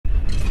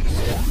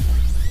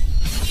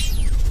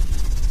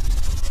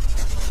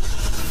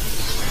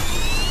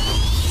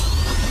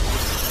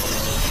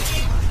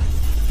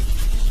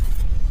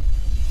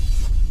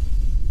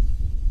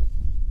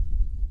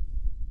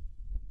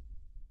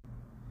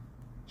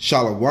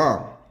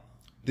Shalom.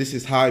 This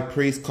is High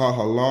Priest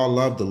Kahalal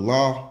of the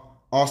Law,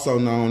 also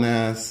known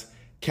as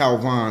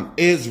Calvin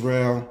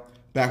Israel,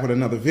 back with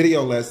another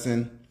video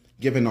lesson,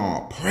 giving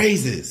all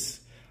praises,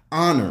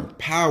 honor,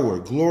 power,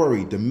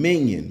 glory,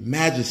 dominion,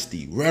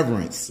 majesty,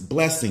 reverence,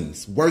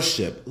 blessings,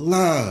 worship,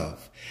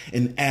 love,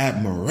 and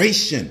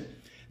admiration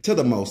to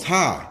the Most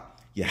High,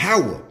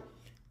 Yahweh,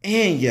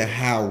 and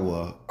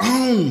Yahweh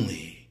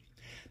only.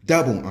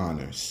 Double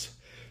honors,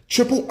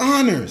 triple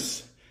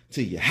honors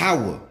to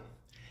Yahweh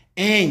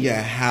and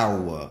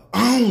Yahweh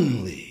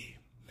only.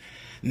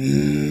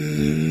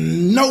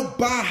 No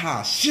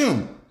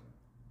Bahashim.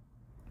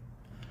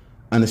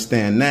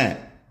 Understand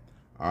that.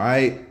 All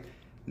right.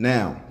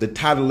 Now, the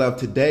title of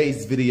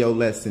today's video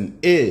lesson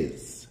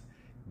is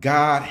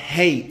God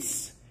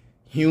Hates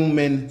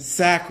Human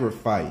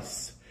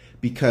Sacrifice,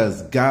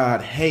 because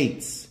God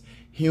hates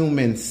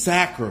human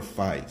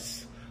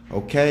sacrifice.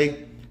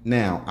 Okay.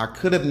 Now, I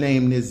could have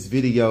named this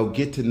video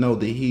Get to Know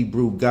the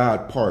Hebrew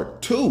God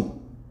Part 2.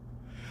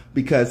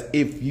 Because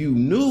if you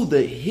knew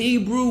the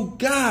Hebrew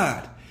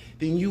God,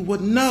 then you would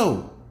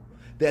know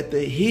that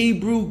the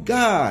Hebrew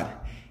God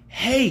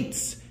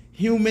hates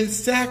human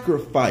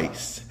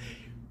sacrifice.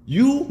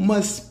 You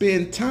must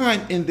spend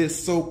time in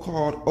this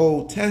so-called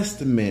Old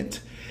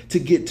Testament to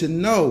get to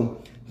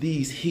know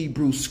these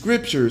Hebrew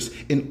scriptures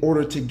in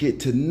order to get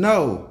to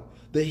know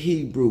the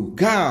Hebrew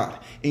God.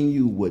 And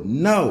you would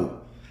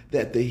know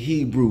that the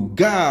Hebrew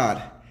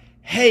God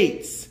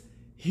hates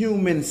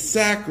human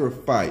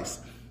sacrifice.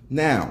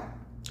 Now,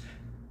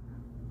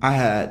 I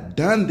had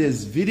done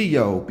this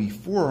video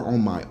before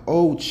on my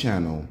old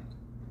channel,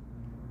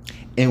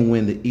 and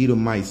when the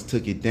Edomites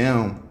took it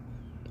down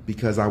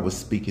because I was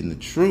speaking the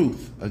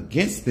truth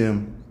against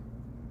them,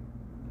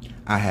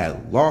 I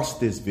had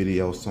lost this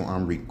video, so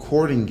I'm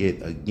recording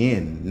it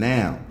again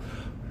now.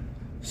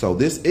 So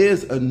this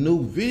is a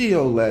new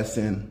video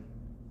lesson,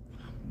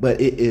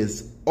 but it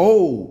is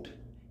old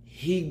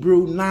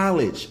Hebrew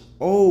knowledge,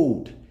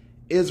 old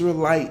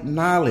Israelite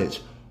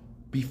knowledge.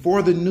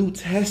 Before the New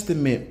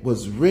Testament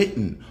was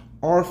written,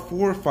 our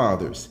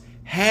forefathers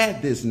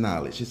had this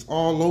knowledge. It's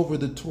all over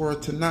the Torah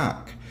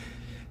Tanakh.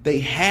 They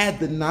had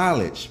the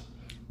knowledge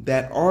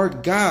that our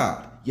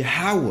God,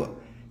 Yahweh,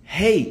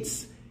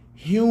 hates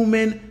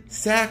human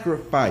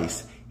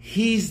sacrifice.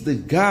 He's the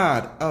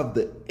God of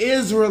the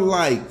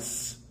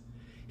Israelites.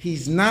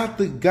 He's not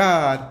the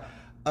God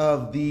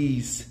of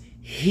these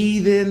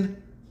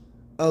heathen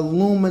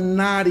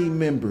Illuminati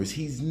members.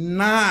 He's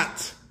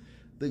not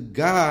the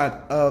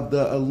God of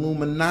the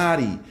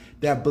Illuminati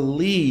that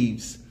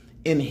believes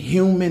in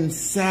human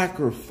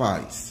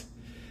sacrifice.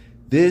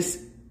 This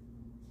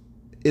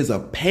is a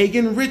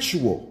pagan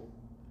ritual.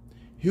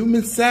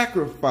 Human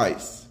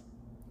sacrifice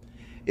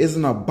is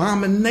an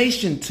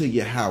abomination to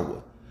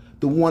Yahweh,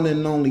 the one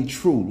and only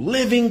true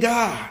living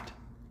God.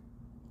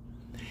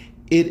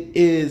 It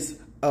is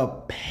a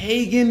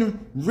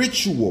pagan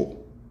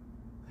ritual,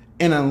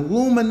 an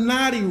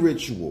Illuminati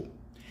ritual,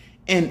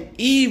 an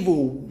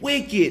evil,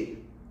 wicked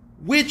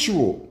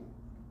ritual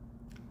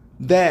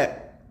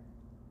that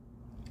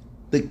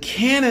the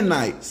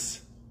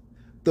Canaanites,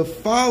 the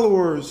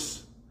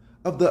followers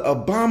of the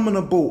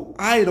abominable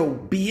idol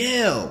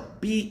Baal,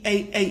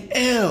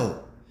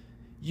 B-A-A-L,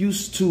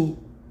 used to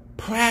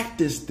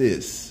practice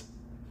this.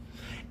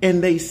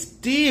 And they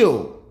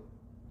still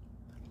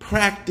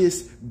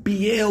practice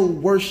Baal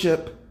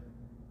worship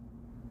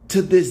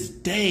to this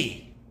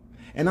day.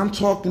 And I'm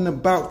talking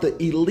about the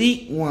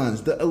elite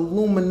ones, the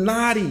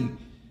Illuminati.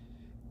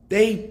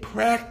 They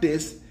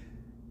practice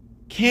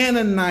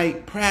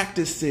Canaanite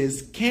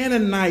practices,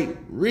 Canaanite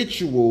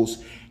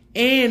rituals,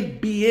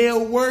 and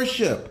Baal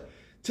worship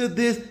to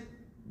this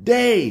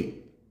day.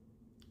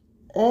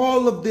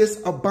 All of this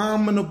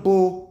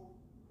abominable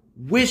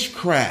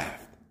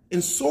witchcraft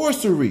and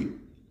sorcery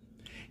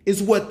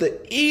is what the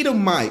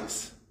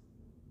Edomites,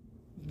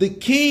 the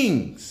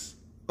kings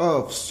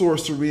of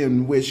sorcery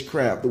and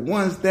witchcraft, the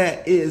ones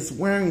that is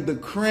wearing the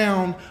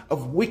crown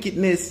of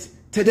wickedness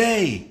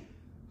today,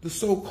 the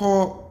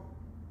so-called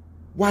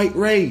white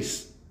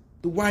race,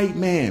 the white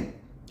man.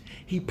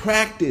 He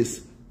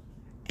practiced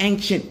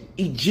ancient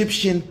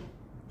Egyptian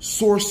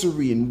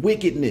sorcery and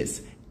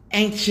wickedness,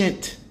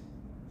 ancient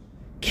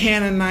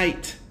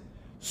Canaanite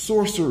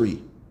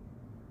sorcery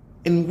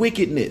and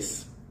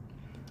wickedness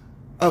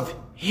of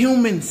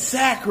human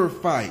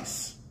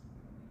sacrifice.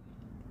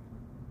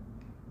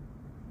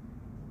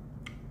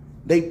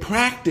 They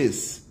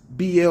practice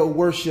Baal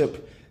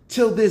worship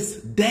till this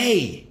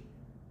day.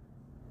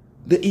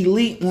 The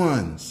elite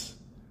ones,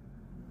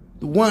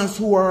 the ones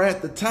who are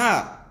at the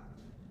top,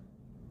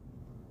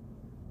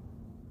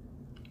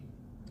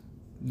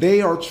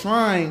 they are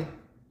trying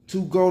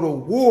to go to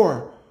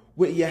war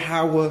with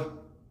Yahweh,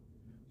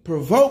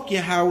 provoke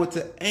Yahweh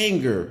to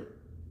anger,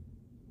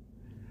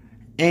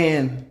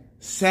 and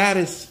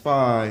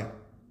satisfy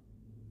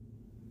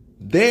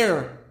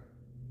their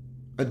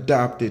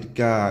adopted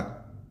God,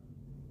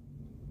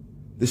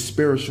 the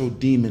spiritual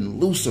demon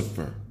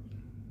Lucifer.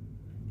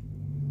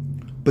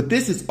 But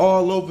this is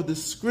all over the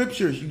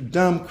scriptures, you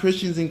dumb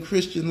Christians and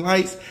Christian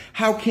lights.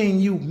 How can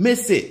you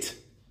miss it?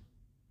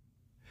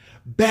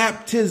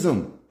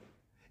 Baptism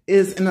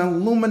is an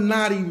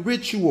Illuminati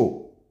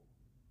ritual.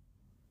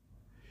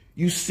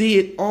 You see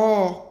it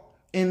all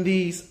in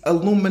these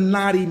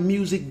Illuminati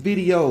music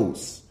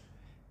videos.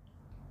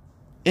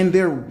 In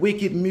their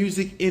wicked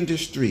music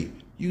industry,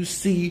 you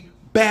see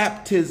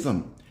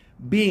baptism,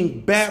 being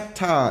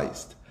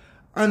baptized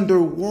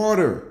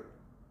underwater,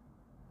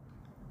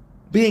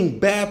 being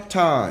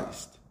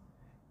baptized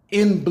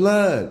in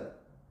blood.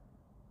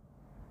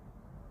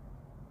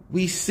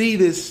 We see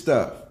this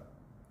stuff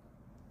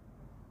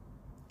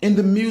in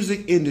the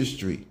music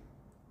industry,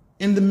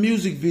 in the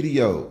music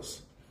videos.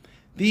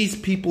 These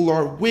people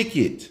are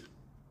wicked.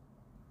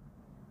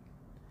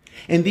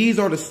 And these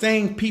are the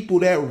same people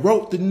that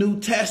wrote the New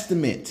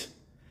Testament.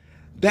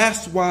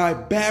 That's why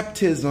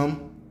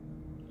baptism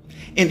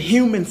and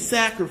human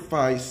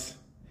sacrifice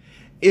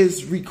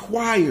is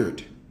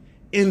required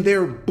in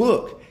their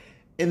book.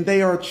 And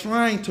they are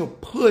trying to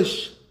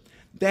push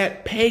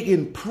that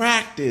pagan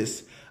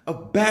practice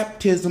of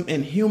baptism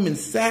and human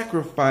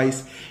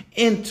sacrifice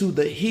into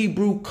the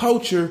Hebrew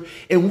culture.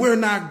 And we're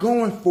not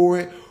going for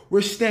it.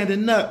 We're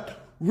standing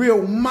up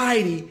real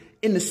mighty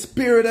in the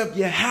spirit of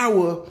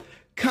Yahweh,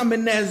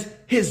 coming as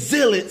his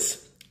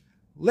zealots,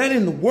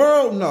 letting the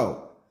world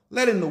know,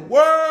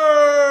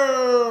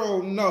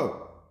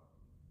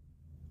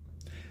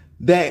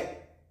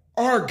 that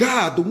our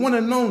God, the one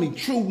and only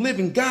true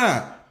living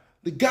God,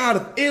 the God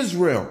of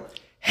Israel,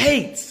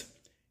 hates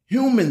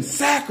human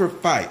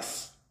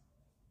sacrifice.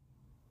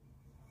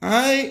 All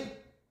right?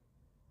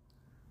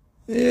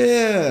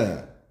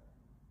 Yeah.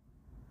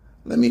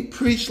 Let me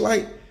preach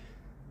like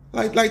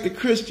the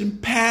Christian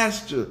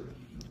pastor,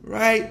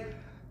 right?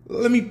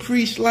 Let me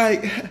preach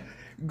like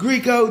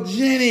Greco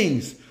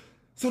Jennings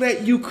so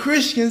that you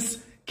Christians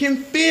can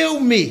feel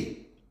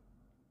me.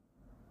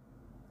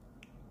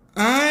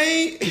 All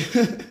right?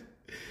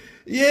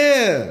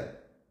 Yeah.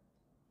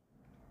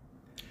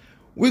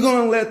 We're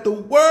going to let the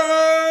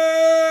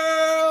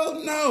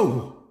world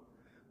know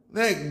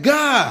that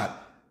God,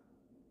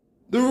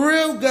 the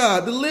real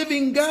God, the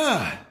living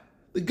God,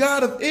 the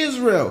God of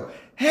Israel,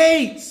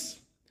 hates.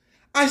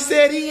 I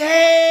said he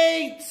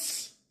hates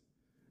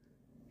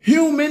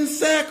human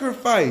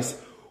sacrifice,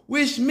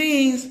 which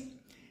means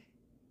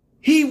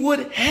he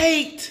would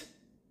hate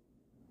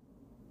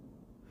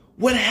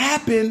what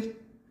happened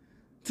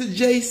to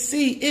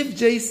JC if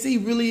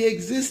JC really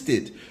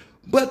existed.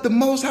 But the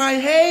Most High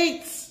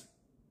hates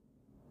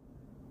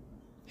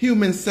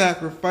human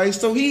sacrifice,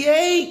 so he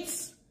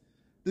hates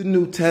the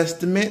New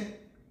Testament.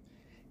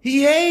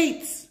 He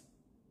hates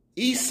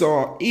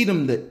Esau,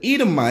 Edom, the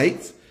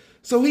Edomites,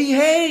 so he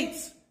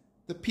hates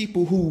the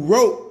people who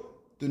wrote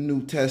the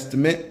New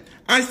Testament.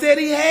 I said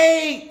he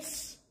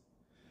hates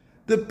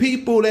the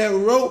people that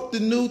wrote the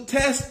New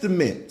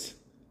Testament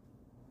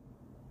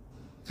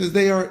because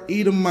they are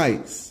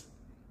Edomites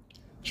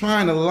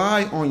trying to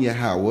lie on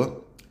Yahweh,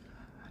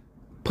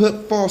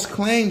 put false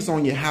claims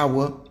on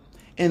Yahweh,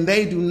 and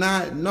they do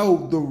not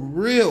know the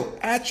real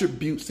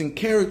attributes and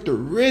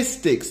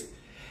characteristics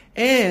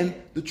and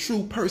the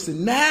true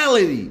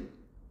personality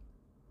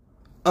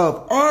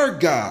of our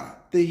God,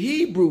 the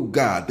Hebrew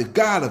God, the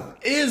God of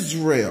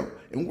Israel.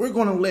 And we're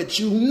going to let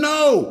you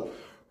know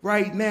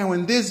right now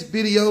in this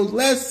video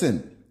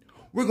lesson.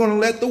 We're going to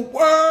let the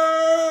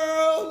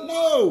world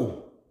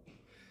know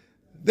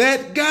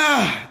that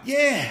God,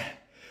 yeah,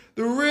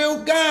 the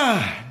real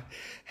God,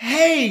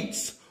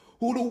 hates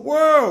who the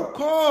world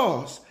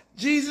calls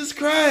Jesus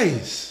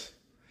Christ.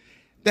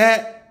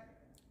 That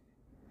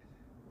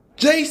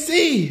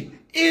JC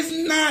is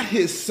not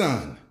his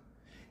son.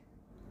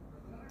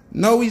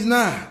 No, he's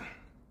not.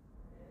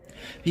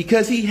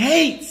 Because he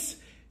hates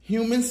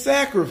human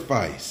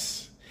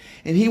sacrifice.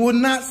 And he will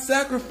not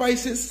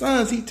sacrifice his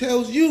sons. He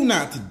tells you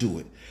not to do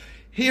it.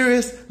 Here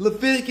is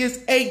Leviticus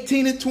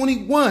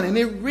 18:21, and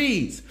it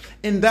reads,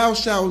 "And thou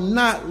shalt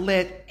not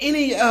let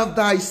any of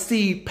thy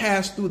seed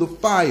pass through the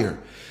fire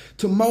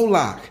to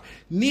Moloch,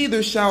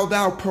 neither shalt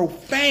thou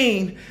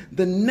profane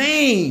the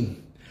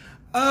name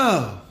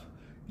of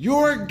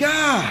your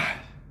God.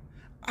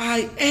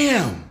 I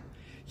am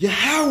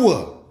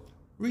Yahweh."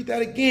 Read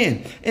that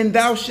again. "And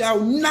thou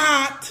shalt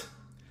not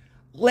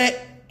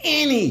let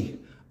any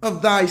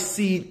of thy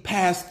seed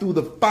pass through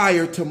the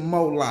fire to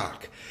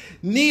Moloch,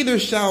 neither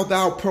shalt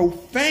thou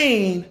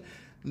profane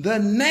the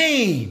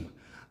name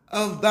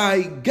of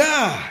thy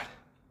God.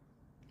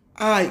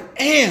 I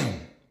am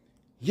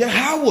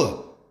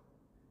Yahweh."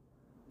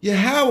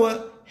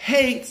 Yahweh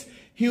hates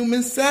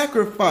human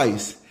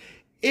sacrifice.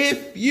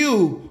 If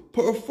you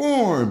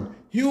perform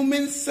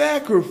human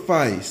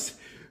sacrifice,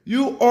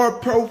 you are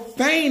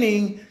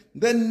profaning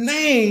the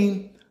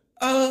name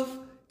of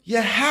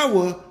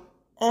Yahweh,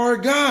 our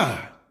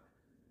God.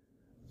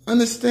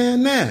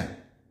 Understand that?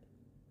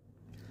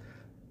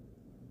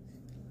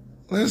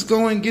 Let's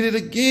go and get it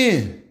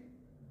again.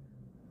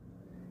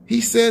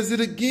 He says it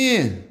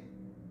again.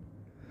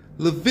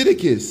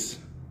 Leviticus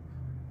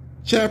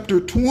chapter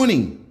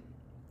 20,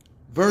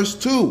 verse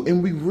 2,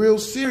 and we real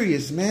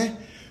serious, man.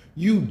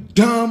 You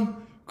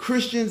dumb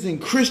Christians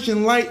and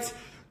Christian lights,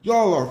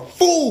 y'all are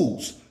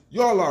fools.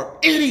 Y'all are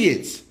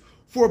idiots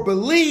for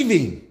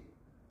believing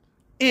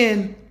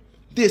in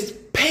this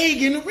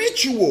pagan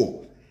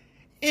ritual,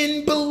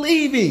 in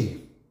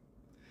believing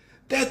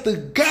that the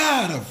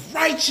God of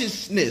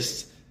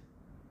righteousness,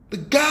 the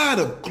God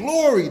of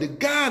glory, the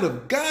God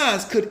of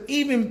gods could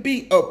even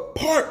be a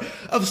part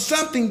of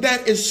something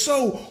that is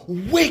so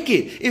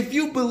wicked. If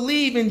you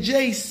believe in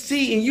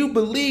JC and you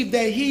believe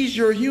that he's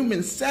your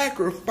human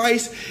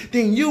sacrifice,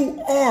 then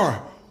you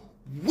are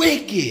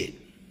wicked.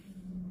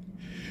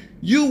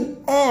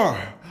 You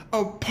are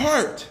a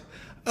part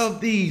of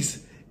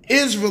these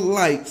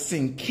Israelites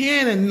and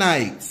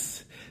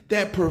Canaanites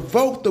that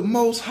provoke the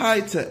Most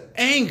High to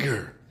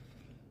anger.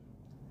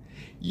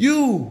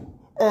 You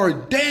are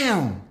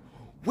down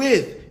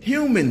with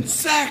human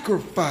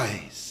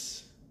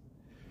sacrifice.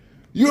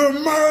 You're a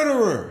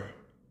murderer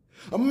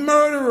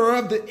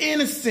of the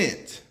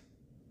innocent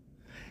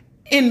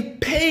in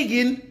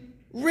pagan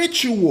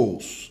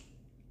rituals.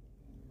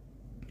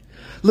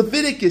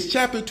 Leviticus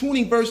chapter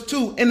 20 verse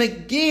 2, and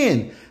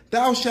again,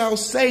 thou shalt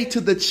say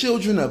to the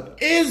children of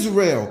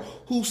Israel,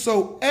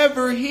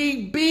 whosoever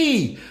he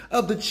be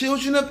of the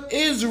children of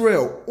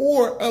Israel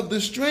or of the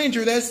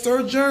stranger that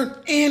sojourn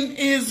in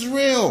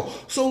Israel.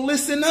 So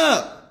listen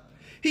up.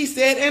 He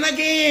said, and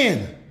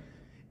again,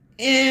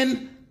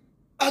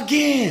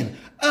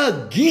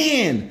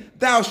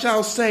 thou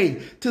shalt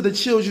say to the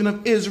children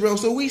of Israel.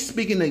 So we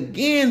speaking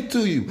again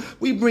to you.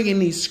 We bringing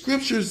these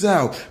scriptures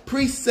out,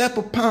 precept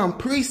upon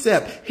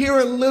precept, here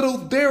a little,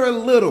 there a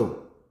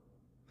little,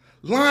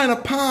 line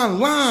upon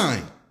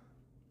line.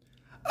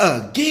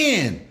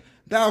 Again,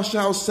 thou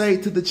shalt say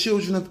to the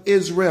children of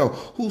Israel,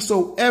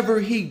 whosoever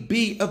he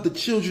be of the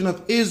children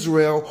of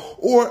Israel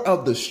or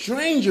of the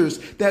strangers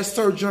that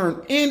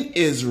sojourn in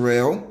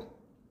Israel,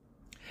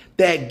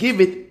 that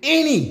giveth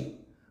any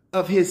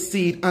of his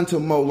seed unto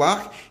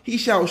Moloch, he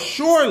shall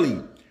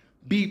surely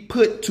be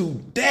put to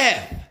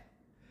death.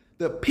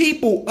 The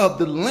people of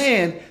the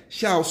land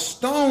shall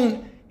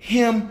stone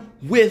him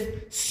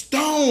with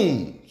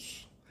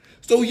stones.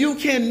 So you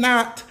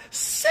cannot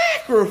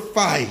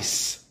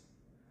sacrifice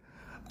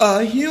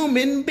a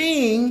human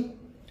being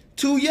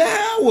to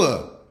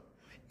Yahweh.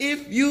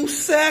 If you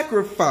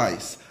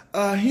sacrifice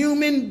a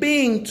human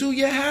being to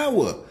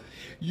Yahweh,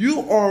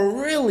 you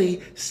are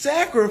really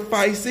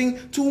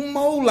sacrificing to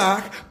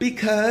Moloch,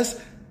 because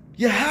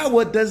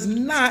Yahweh does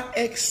not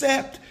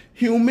accept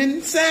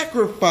human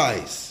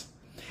sacrifice.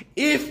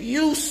 If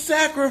you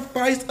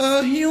sacrifice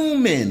a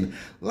human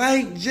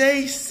like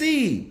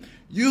JC,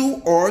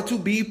 you are to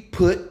be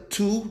put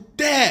to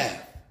death.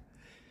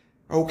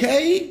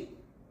 Okay?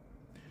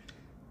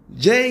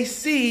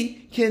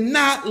 JC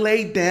cannot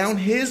lay down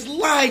his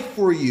life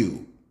for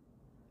you.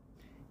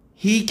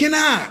 He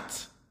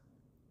cannot.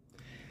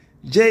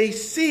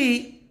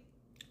 JC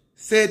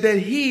said that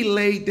he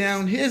laid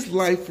down his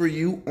life for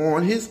you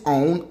on his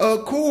own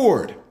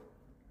accord.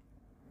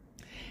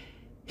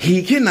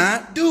 He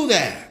cannot do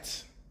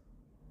that.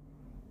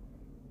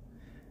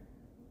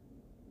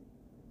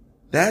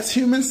 That's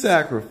human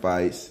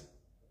sacrifice.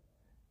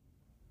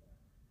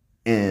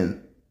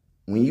 And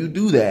when you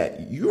do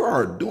that, you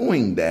are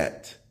doing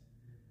that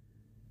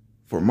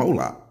for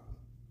Moloch.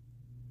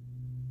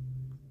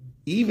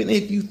 Even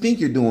if you think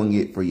you're doing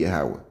it for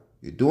Yahweh,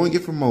 you're doing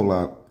it for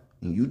Moloch,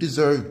 and you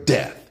deserve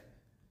death.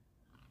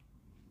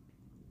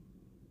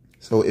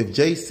 So if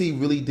JC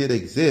really did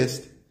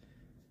exist,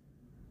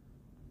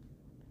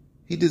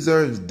 he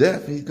deserves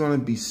death. He's going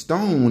to be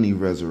stoned when he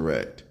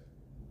resurrects.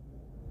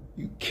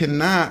 You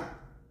cannot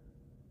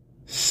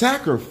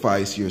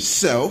sacrifice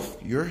yourself.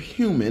 You're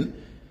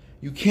human.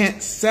 You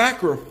can't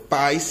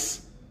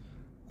sacrifice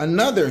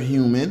another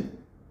human,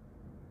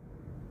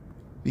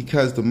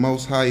 because the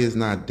Most High is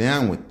not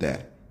down with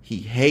that. He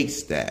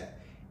hates that.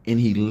 And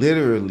he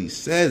literally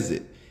says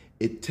it.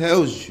 It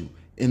tells you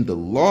in the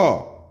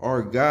law,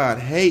 our God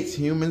hates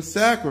human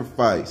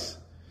sacrifice.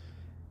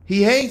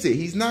 He hates it.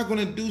 He's not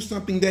going to do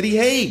something that he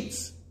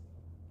hates.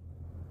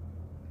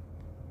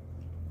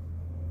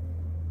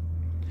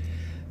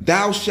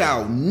 Thou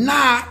shalt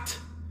not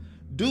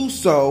do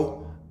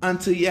so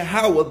unto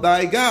Yahweh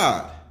thy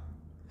God.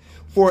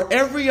 For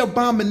every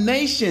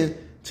abomination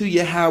to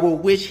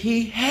Yahweh which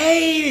he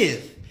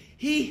hateth,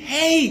 he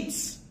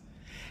hates,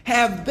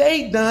 have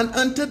they done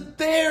unto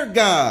their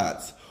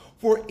gods.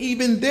 For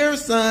even their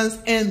sons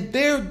and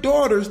their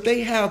daughters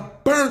they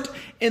have burnt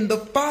in the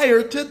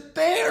fire to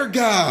their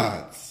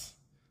gods.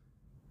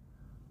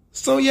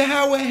 So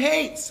Yahweh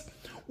hates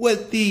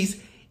what these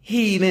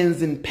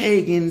heathens and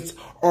pagans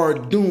are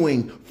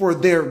doing for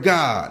their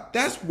God.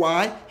 That's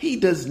why he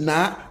does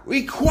not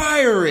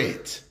require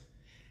it.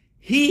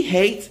 He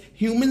hates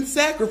human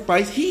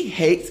sacrifice. He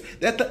hates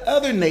that the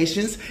other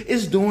nations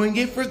is doing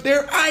it for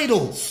their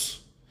idols.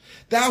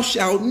 Thou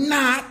shalt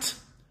not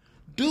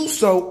do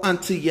so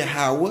unto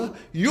Yahweh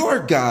your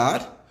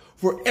God,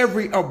 for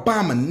every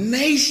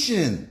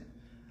abomination,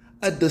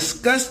 a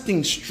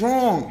disgusting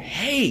strong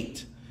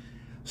hate.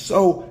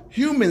 So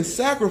human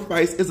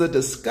sacrifice is a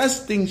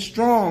disgusting,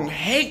 strong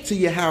hate to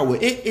Yahweh.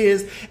 It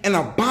is an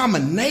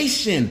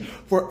abomination.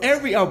 For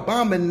every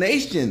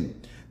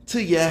abomination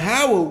to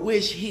Yahweh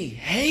which he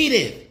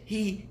hated,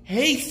 he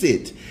hates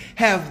it,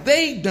 have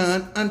they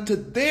done unto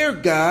their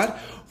God,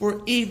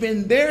 for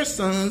even their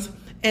sons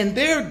and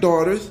their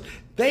daughters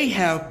they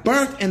have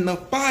burnt in the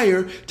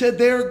fire to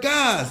their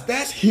gods.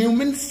 That's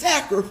human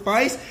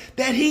sacrifice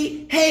that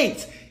he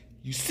hates.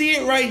 You see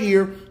it right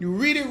here. You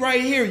read it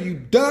right here. You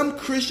dumb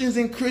Christians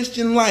and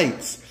Christian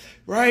lights,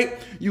 right?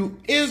 You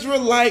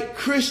Israelite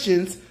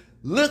Christians,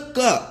 look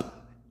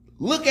up.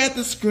 Look at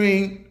the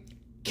screen.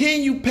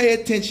 Can you pay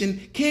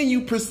attention? Can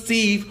you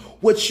perceive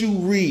what you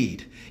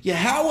read?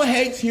 Yahweh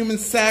hates human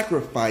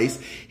sacrifice.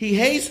 He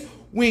hates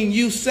when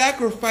you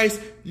sacrifice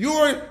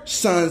your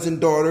sons and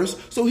daughters,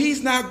 so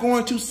he's not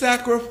going to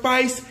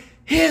sacrifice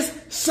his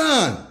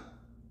son.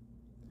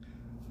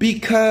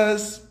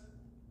 Because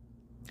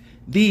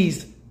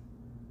these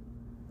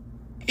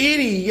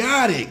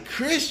idiotic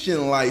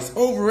Christian lights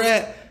over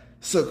at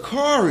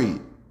Sakari,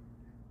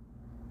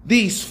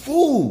 these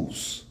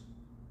fools,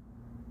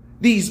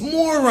 these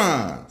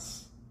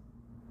morons,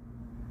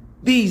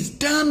 these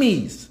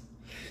dummies,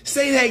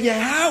 say that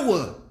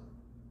Yahweh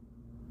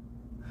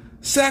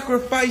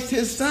sacrificed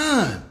his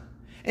son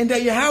and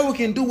that Yahweh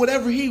can do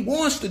whatever he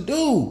wants to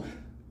do,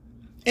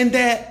 and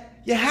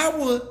that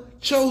Yahweh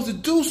chose to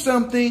do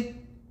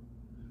something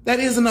that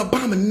is an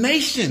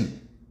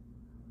abomination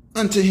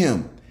unto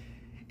him.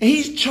 And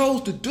he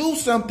chose to do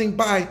something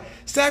by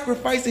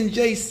sacrificing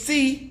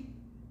JC.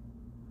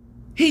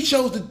 He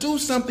chose to do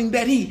something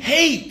that he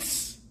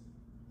hates.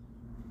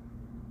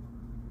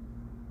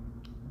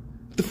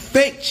 The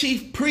fake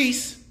chief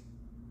priest,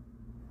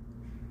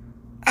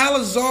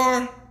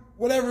 Alazar,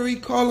 whatever he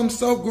called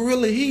himself,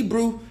 Gorilla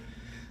Hebrew,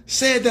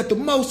 said that the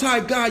Most High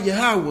God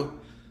Yahweh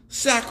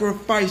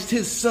sacrificed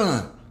his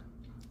son,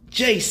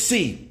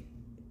 JC.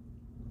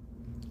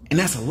 And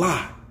that's a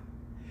lie.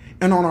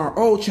 And on our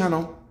old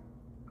channel,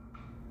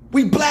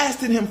 we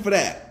blasted him for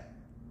that.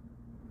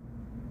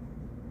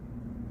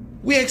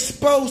 We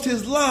exposed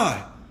his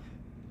lie.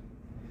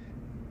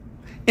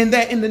 And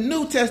that in the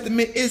New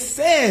Testament, it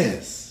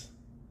says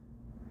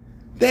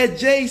that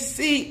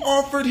JC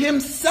offered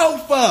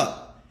himself up.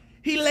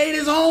 He laid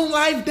his own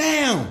life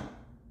down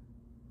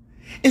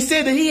and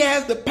said that he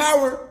has the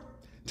power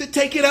to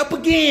take it up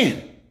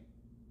again.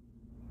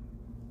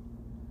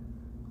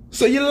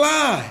 So you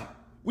lied.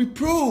 We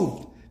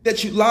proved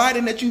that you lied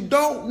and that you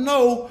don't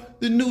know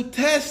the New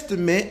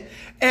Testament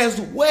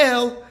as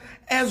well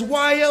as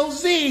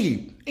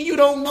YOZ. And you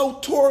don't know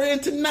Torah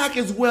and Tanakh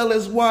as well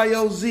as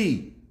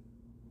YOZ.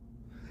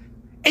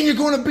 And you're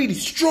going to be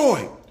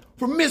destroyed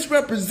for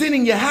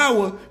misrepresenting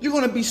Yahweh. You're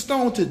going to be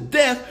stoned to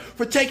death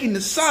for taking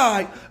the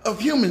side of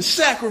human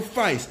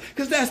sacrifice,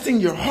 because that's in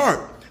your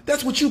heart.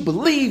 That's what you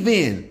believe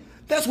in.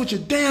 That's what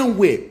you're down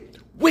with.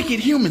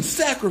 Wicked human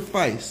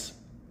sacrifice.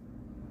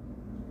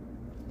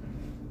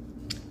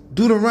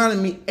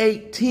 Deuteronomy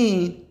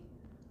 18,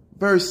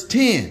 verse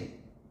 10.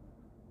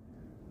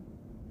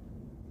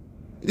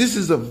 This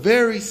is a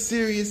very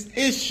serious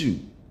issue.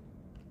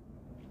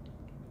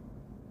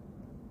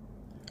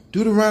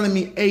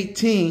 Deuteronomy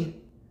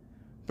 18,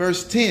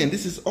 verse 10.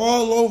 This is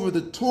all over the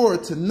Torah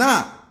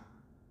Tanakh.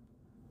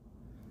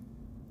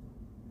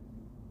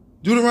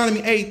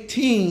 Deuteronomy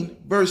 18,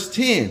 verse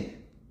 10.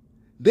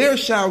 There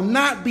shall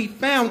not be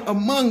found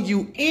among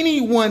you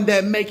anyone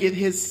that maketh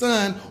his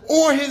son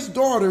or his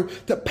daughter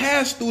to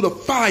pass through the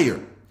fire,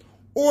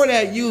 or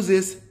that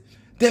uses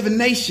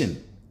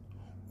divination,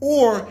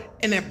 or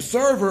an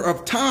observer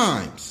of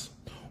times,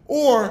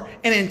 or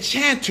an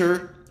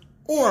enchanter,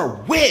 or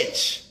a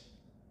witch.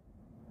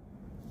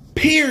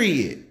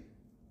 Period.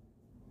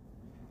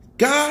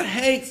 God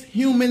hates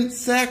human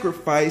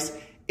sacrifice.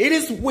 It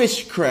is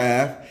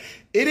witchcraft.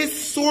 It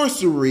is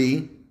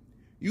sorcery.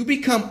 You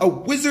become a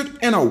wizard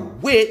and a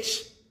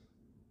witch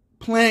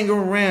playing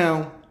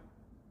around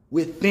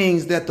with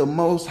things that the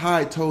Most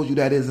High told you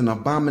that is an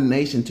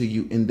abomination to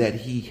you and that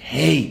he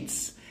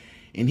hates.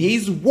 And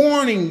he's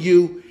warning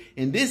you,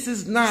 and this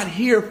is not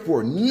here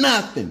for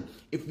nothing.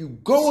 If you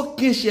go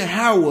against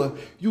Yahweh,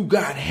 you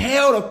got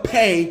hell to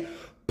pay,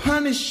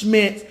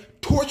 punishment,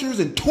 tortures,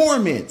 and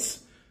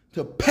torments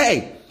to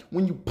pay.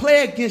 When you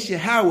play against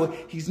Yahweh,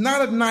 he's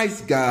not a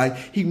nice guy.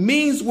 He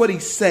means what he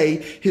say.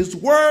 His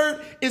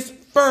word is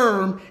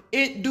firm.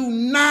 It do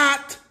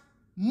not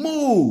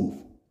move.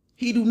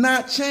 He do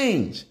not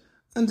change.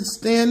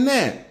 Understand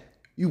that.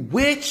 You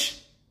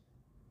witch,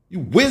 you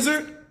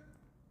wizard,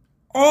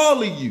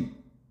 all of you.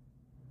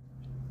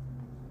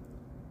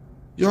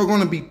 You're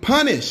going to be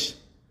punished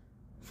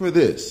for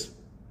this,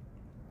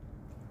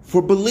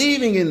 for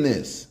believing in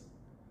this.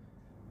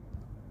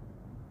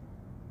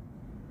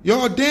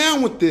 Y'all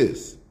down with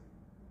this.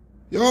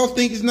 Y'all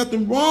think there's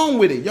nothing wrong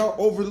with it. Y'all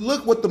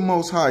overlook what the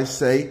Most High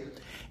say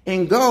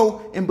and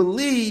go and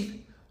believe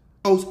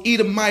those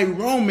Edomite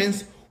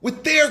Romans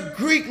with their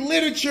Greek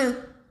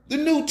literature, the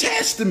New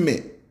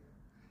Testament.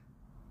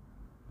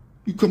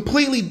 You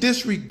completely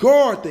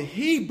disregard the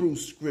Hebrew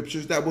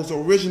scriptures that was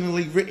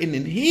originally written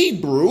in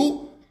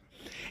Hebrew,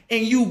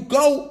 and you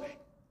go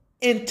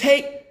and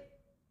take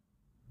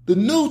the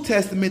New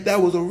Testament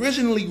that was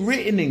originally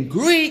written in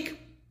Greek,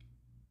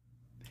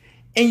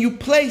 and you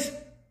place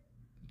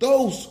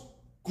those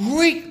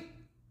Greek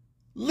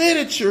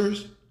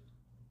literatures,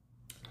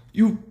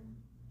 you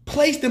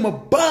place them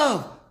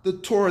above the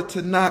Torah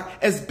Tanakh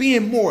as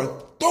being more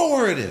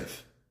authoritative,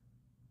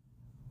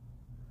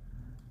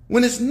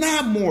 when it's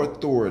not more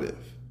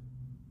authoritative.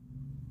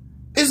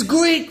 It's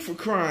Greek, for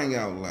crying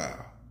out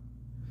loud.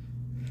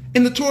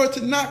 And the Torah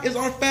Tanakh is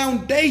our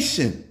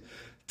foundation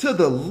to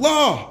the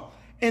law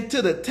and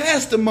to the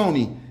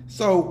testimony.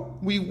 So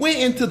we went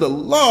into the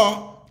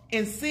law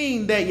and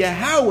seen that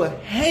Yahweh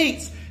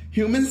hates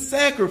human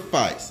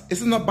sacrifice.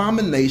 It's an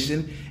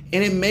abomination,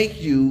 and it makes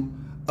you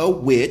a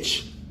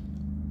witch.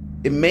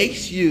 It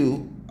makes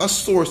you a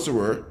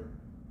sorcerer.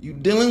 You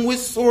dealing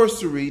with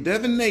sorcery,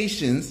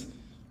 divinations,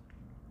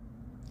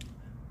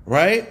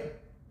 right?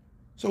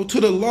 So to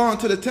the law and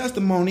to the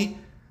testimony,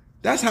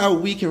 that's how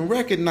we can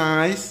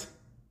recognize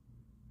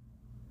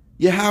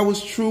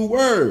Yahweh's true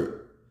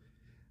word.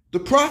 The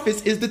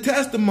prophets is the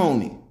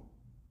testimony.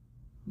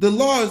 The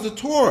law is the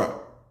Torah.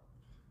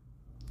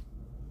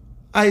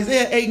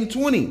 Isaiah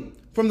 8:20,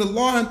 from the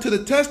law unto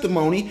the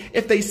testimony,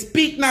 if they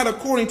speak not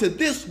according to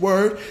this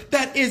word,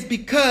 that is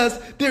because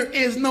there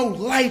is no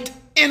light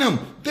in them.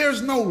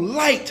 There's no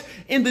light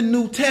in the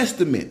New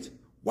Testament.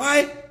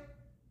 Why?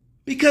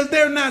 Because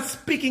they're not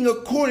speaking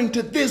according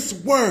to this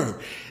word,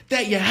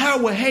 that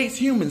Yahweh hates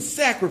human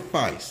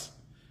sacrifice.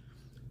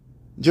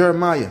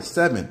 Jeremiah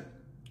 7,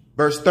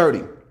 verse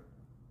 30.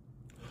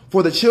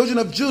 For the children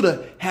of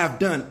Judah have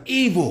done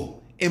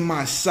evil in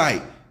my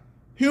sight.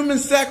 Human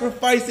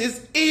sacrifice is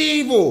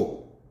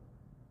evil,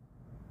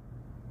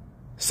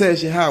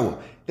 says Yahweh.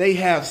 They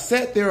have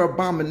set their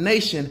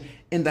abomination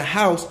in the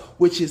house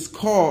which is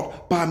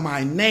called by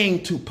my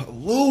name to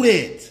pollute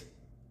it.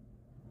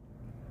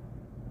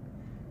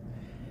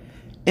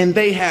 And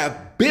they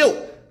have built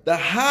the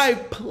high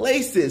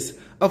places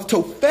of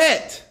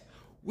Tophet,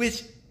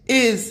 which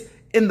is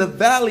in the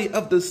valley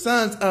of the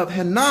sons of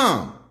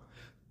Hinnom,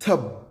 to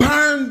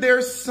burn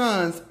their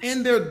sons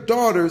and their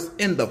daughters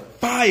in the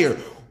fire,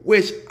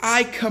 which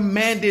I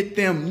commanded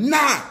them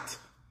not.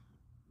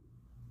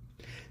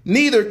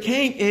 Neither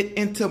came it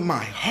into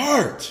my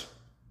heart.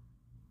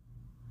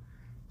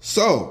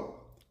 So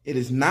it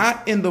is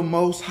not in the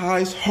Most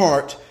High's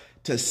heart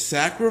to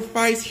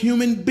sacrifice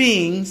human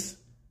beings,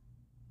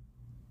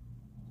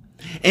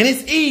 and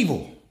it's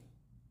evil.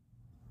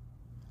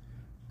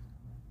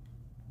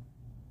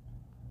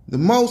 The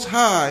Most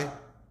High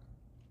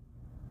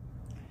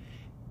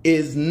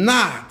is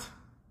not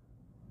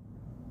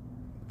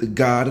the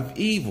God of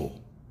evil.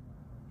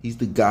 He's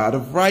the God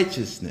of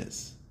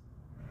righteousness.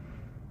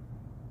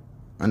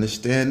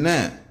 Understand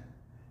that?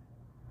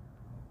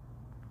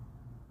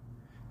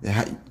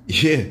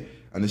 Yeah,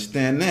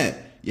 understand that.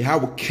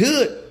 Yahweh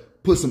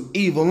could put some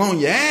evil on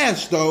your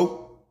ass, though.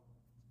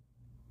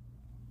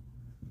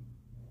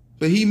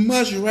 But he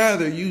much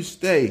rather you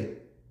stay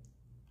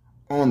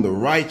on the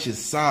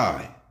righteous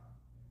side,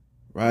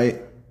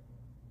 right?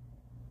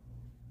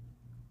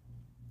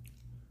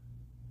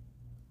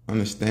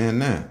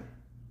 Understand that.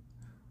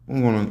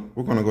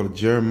 We're gonna go to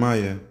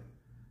Jeremiah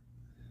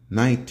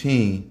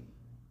 19,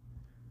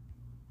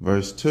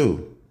 verse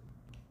 2.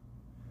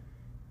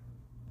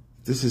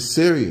 This is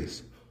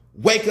serious.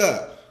 Wake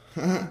up.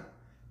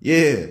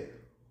 Yeah.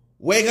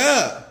 Wake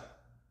up.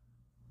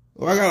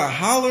 Well, I gotta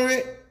holler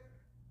it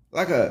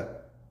like a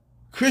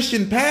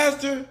Christian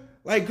pastor,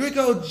 like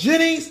Greco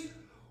Jennings.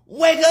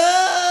 Wake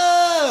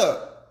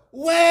up.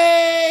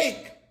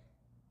 Wake.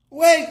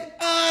 Wake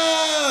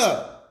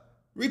up.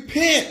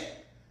 Repent.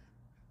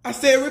 I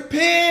said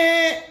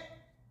repent.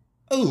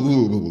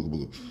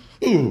 Oh,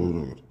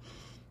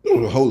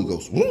 the Holy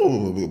Ghost.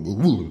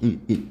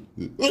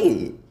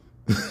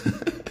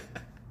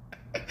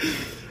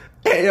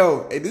 Hey,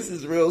 yo, hey, this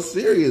is real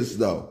serious,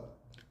 though,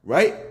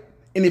 right?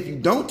 And if you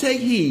don't take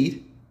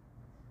heed,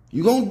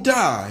 you're going to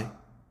die,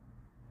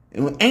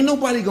 and ain't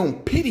nobody going to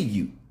pity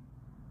you,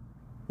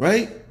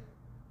 right?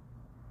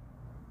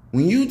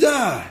 When you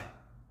die,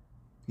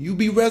 you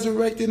be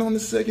resurrected on the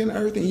second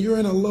earth, and you're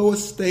in a lower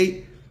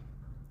state,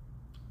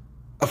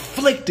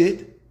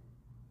 afflicted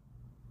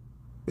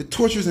with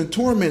tortures and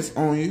torments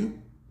on you.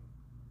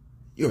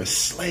 You're a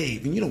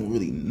slave, and you don't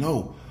really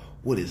know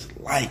what it's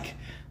like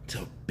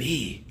to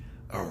be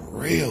a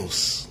real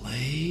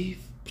slave.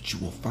 But you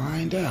will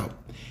find out,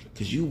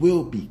 because you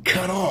will be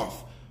cut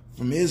off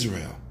from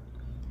Israel.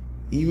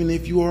 Even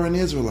if you are an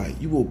Israelite,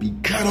 you will be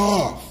cut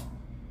off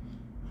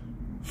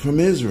from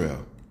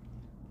Israel.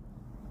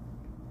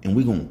 And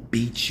we're going to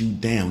beat you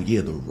down. Yeah,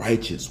 the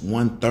righteous,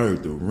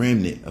 1/3, the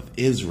remnant of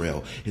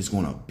Israel is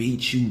going to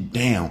beat you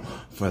down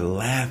for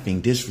laughing,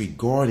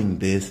 disregarding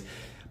this,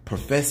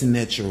 professing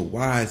that you're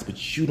wise,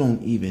 but you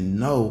don't even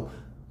know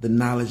the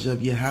knowledge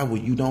of Yahweh.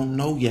 You don't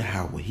know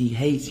Yahweh. He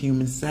hates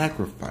human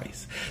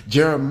sacrifice.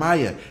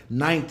 Jeremiah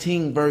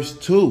 19, verse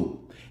 2.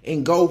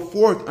 and go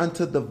forth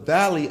unto the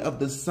valley of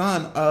the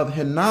son of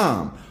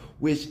Hinnom,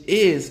 which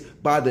is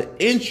by the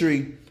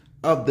entry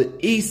of the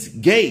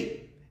east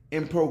gate,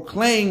 and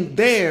proclaim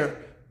there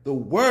the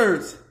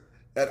words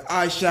that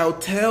I shall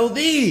tell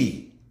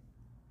thee.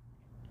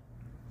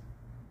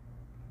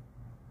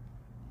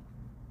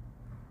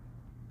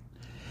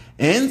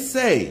 And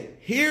say,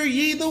 hear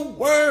ye the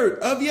word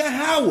of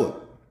Yahweh.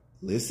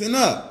 Listen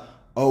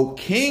up, O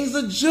kings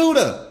of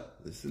Judah.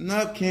 Listen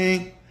up,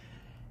 king.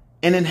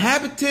 And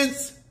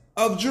inhabitants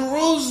of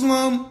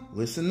Jerusalem.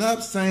 Listen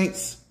up,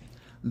 saints.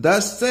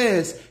 Thus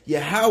says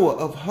Yahweh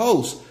of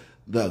hosts,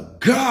 the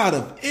God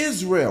of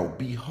Israel,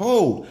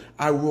 behold,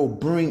 I will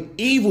bring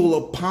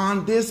evil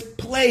upon this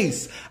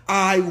place.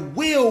 I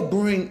will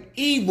bring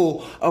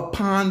evil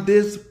upon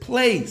this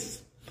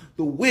place.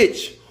 The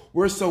which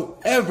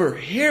wheresoever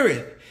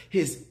heareth,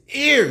 his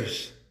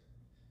ears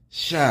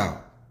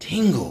shall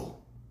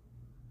tingle.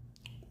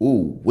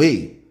 Ooh,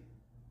 wait.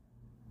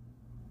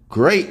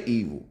 Great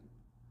evil.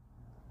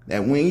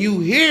 That when you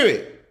hear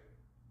it,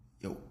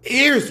 your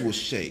ears will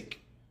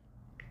shake.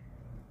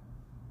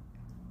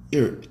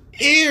 Your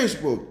ears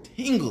will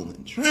tingle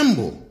and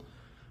tremble,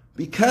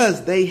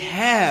 because they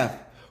have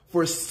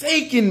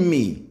forsaken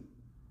me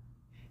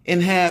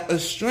and have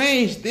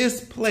estranged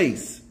this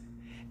place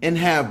and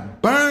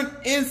have burnt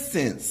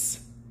incense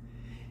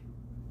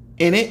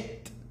in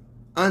it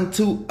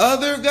unto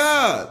other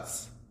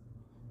gods,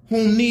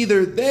 whom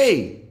neither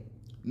they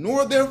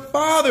nor their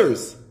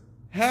fathers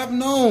have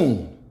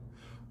known,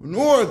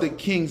 nor the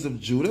kings of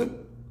Judah,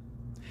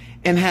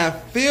 and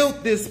have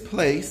filled this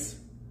place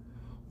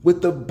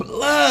with the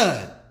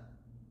blood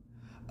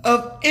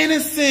of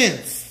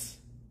innocents.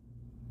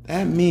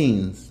 That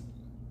means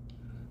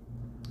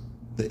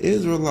the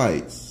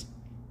Israelites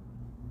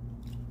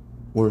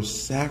were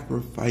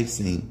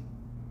sacrificing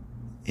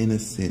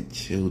innocent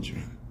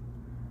children.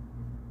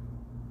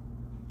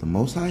 The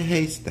Most High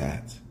hates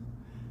that.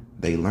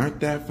 They learned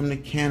that from the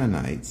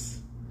Canaanites,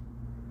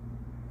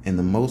 and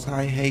the Most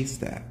High hates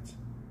that.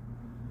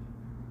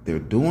 They're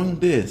doing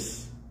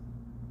this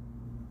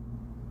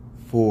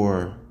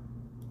for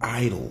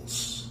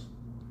idols.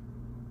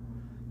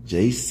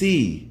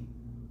 JC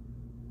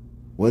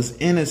was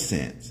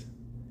innocent.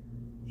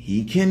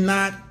 He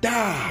cannot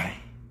die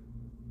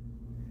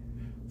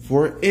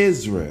for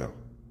Israel.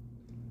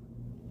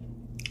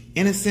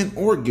 Innocent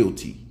or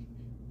guilty.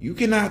 You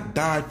cannot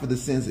die for the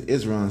sins of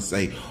Israel and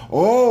say,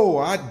 oh,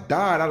 I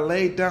died. I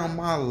laid down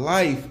my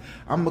life.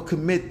 I'm going to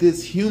commit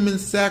this human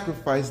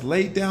sacrifice,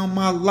 lay down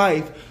my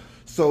life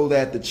so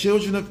that the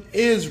children of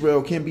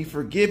Israel can be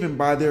forgiven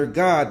by their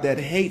God that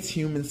hates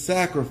human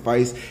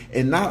sacrifice.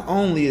 And not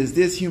only is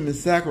this human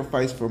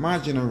sacrifice for my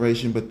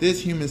generation, but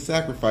this human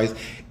sacrifice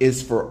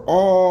is for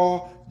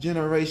all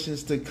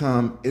generations to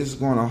come. It's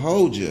going to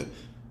hold you.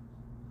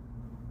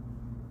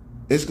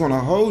 It's going to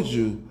hold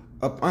you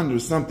up under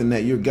something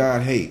that your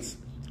God hates.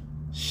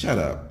 Shut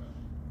up.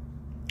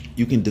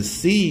 You can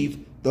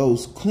deceive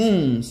those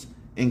coons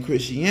in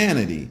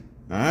Christianity.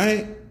 All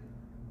right?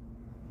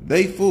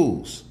 They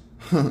fools.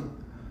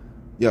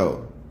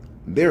 Yo,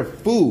 they're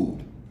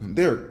food.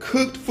 They're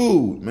cooked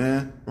food,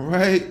 man. All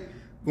right?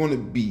 Going to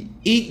be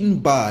eaten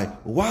by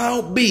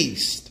wild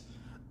beasts.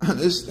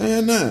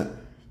 Understand that?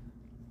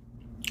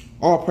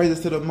 All praises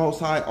to the Most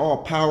High.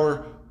 All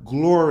power,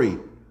 glory,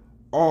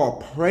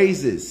 all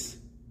praises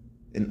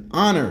and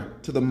honor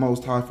to the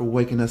Most High for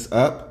waking us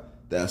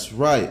up. That's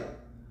right.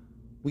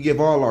 We give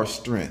all our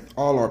strength,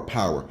 all our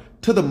power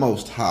to the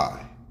Most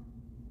High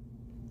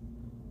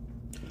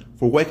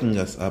for waking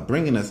us up,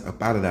 bringing us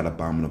up out of that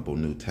abominable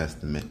New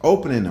Testament,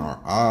 opening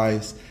our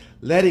eyes,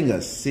 letting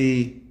us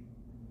see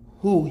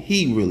who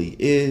He really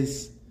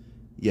is.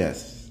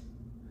 Yes,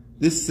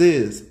 this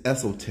is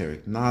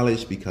esoteric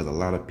knowledge because a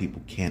lot of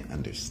people can't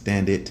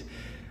understand it.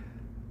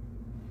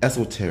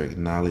 Esoteric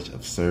knowledge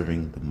of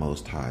serving the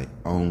Most High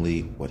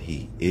only, what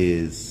He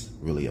is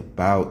really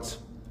about,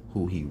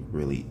 who He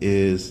really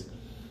is.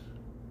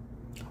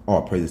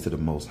 All praises to the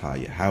Most High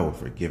Yahweh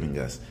for giving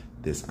us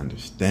this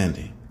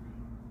understanding.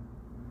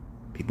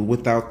 People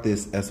without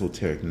this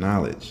esoteric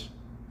knowledge,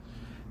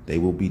 they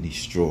will be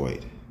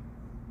destroyed.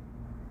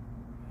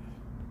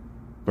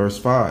 Verse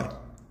 5.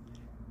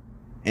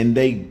 And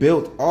they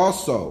built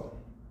also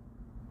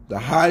the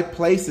high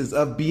places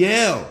of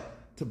Beel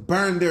to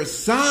burn their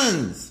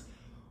sons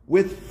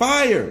with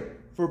fire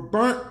for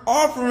burnt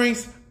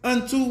offerings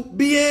unto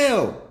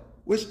Beel,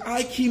 which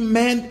I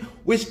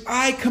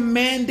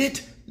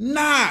commanded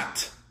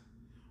not,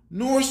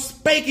 nor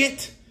spake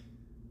it,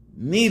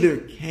 neither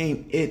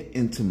came it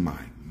into my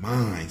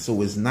mind.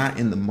 So it's not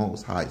in the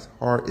Most High's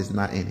heart. It's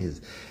not in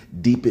His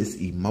deepest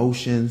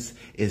emotions.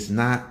 It's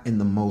not in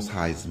the Most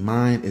High's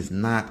mind. It's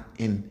not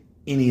in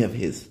any of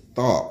His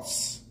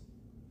thoughts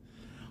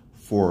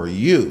for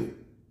you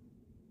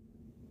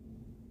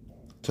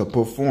to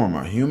perform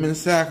a human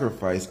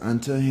sacrifice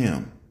unto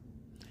Him.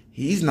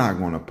 He's not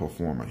going to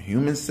perform a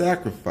human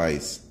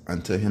sacrifice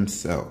unto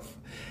Himself.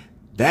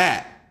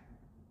 That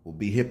will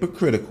be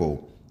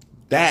hypocritical.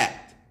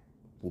 That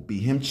will be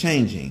Him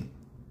changing.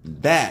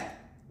 That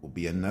will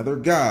be another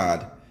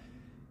God.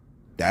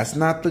 That's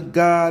not the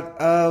God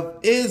of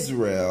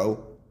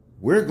Israel.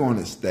 We're going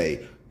to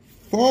stay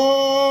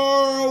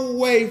far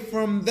away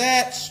from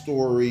that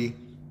story,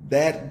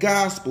 that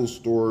gospel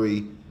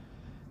story,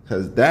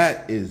 because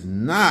that is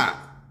not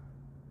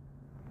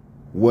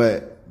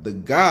what the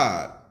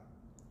God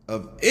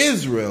of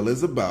Israel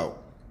is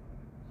about.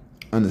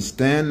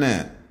 Understand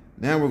that.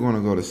 Now we're going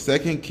to go to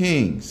 2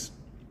 Kings.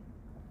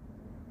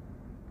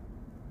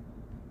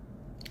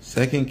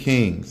 2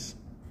 Kings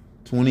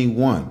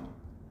 21,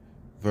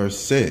 verse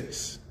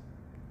 6.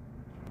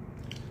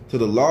 To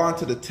the law and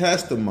to the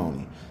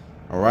testimony.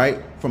 All right.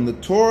 From the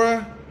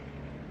Torah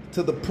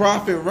to the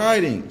prophet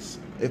writings.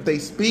 If they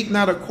speak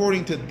not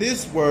according to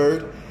this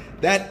word,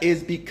 that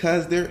is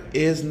because there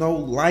is no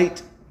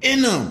light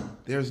in them.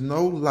 There's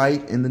no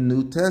light in the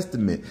New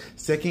Testament.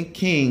 2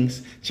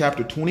 Kings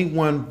chapter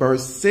 21,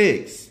 verse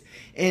 6.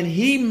 And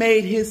he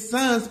made his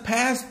sons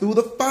pass through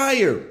the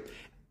fire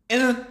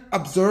and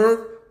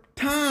observed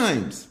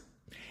times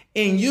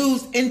and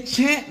used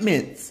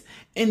enchantments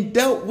and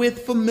dealt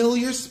with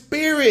familiar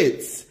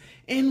spirits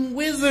and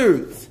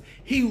wizards.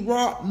 He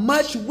wrought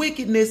much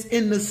wickedness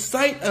in the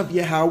sight of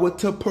Yahweh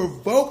to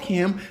provoke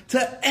him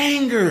to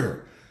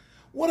anger.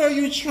 What are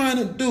you trying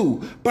to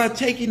do by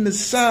taking the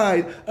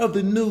side of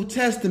the New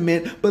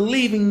Testament,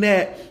 believing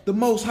that the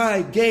Most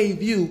High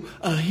gave you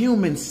a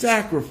human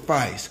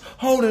sacrifice,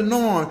 holding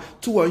on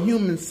to a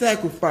human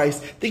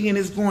sacrifice, thinking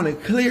it's going to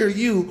clear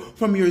you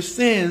from your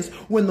sins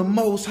when the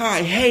Most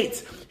High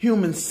hates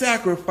human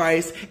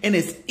sacrifice and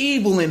it's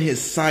evil in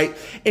his sight?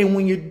 And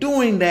when you're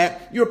doing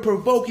that, you're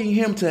provoking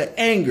him to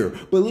anger.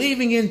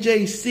 Believing in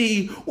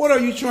JC, what are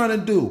you trying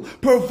to do?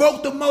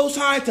 Provoke the Most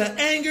High to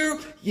anger?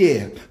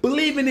 Yeah.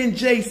 Believing in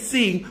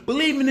JC,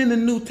 believing in the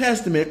New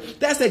Testament,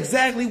 that's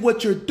exactly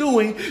what you're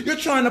doing. You're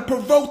trying to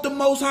provoke the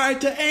Most High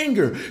to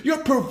anger.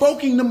 You're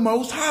provoking the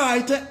Most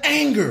High to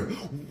anger.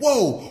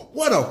 Whoa,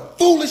 what a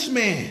foolish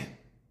man.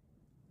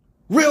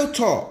 Real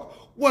talk.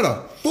 What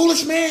a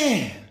foolish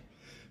man.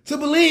 To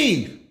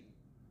believe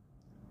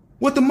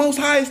what the Most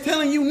High is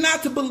telling you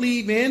not to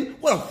believe in.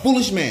 What a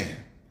foolish man.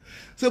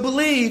 To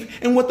believe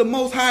in what the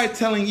Most High is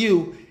telling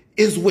you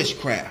is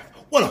witchcraft.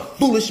 What a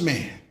foolish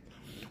man.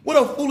 What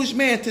a foolish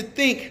man to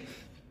think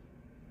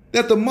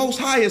that the Most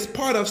High is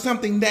part of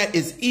something that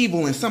is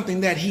evil and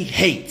something that he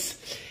hates.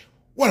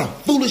 What a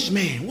foolish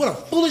man. What a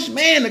foolish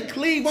man to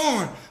cleave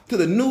on to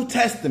the New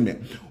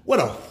Testament. What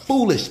a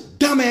foolish,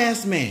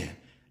 dumbass man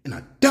and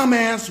a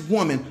dumbass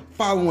woman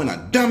following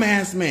a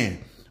dumbass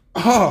man.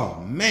 Oh,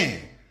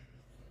 man.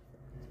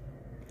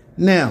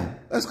 Now,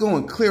 let's go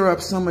and clear up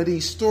some of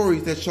these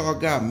stories that y'all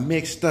got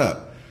mixed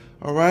up.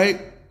 All right?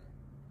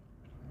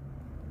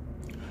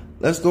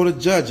 Let's go to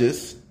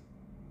Judges.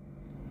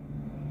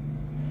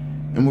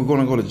 And we're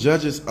going to go to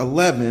Judges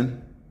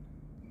 11,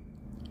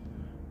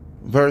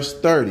 verse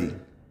 30.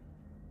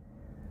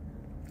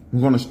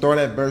 We're going to start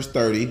at verse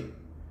 30.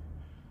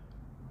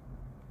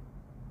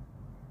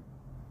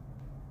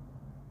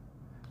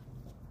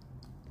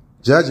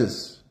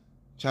 Judges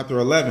chapter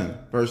 11,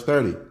 verse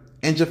 30.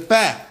 And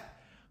Jephthah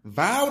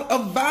vowed a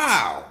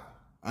vow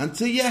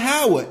unto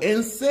Yahweh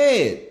and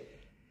said,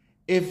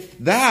 if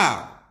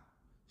thou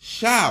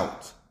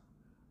shalt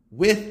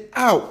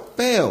without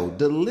fail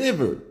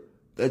deliver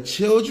the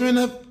children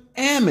of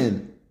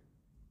Ammon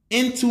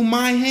into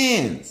my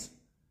hands,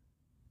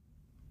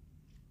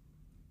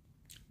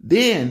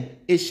 then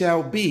it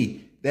shall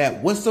be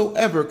that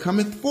whatsoever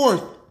cometh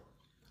forth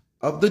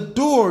of the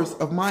doors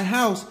of my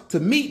house to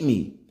meet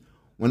me,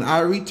 when I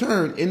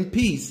return in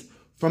peace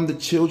from the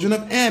children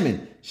of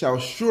Ammon, shall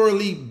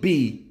surely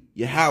be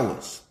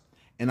Yahweh's,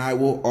 and I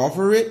will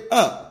offer it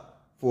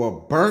up for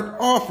a burnt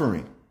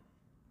offering.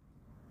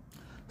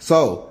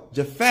 So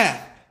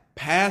Jephthah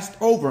passed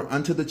over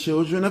unto the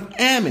children of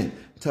Ammon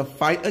to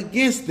fight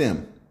against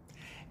them,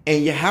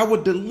 and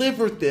Yahweh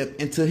delivered them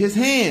into his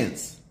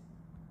hands.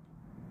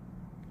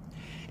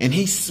 And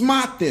he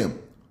smote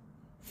them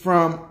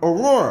from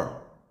Aurora,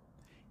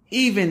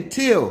 even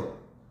till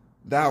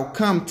thou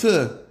come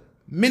to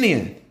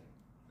Minian,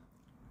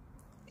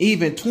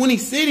 even 20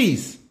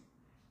 cities,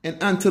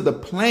 and unto the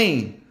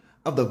plain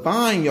of the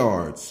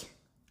vineyards,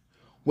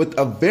 with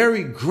a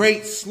very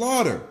great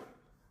slaughter.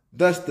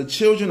 Thus the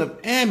children of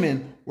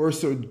Ammon were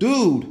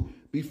subdued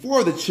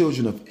before the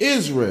children of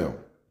Israel.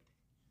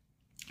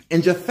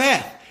 And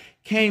Jephthah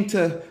came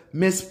to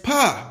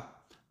Mizpah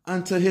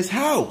unto his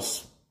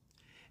house,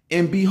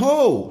 and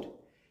behold,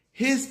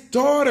 his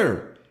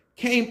daughter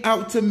came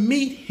out to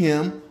meet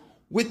him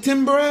with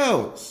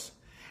timbrels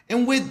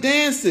and with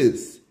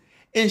dances,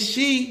 and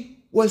she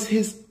was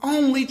his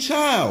only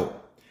child.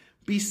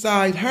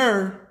 Beside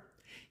her,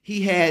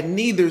 he had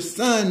neither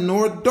son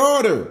nor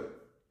daughter.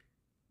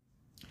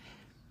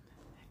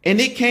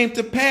 And it came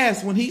to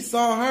pass when he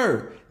saw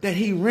her that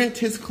he rent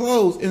his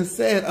clothes and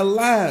said,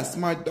 alas,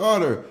 my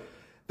daughter,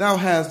 thou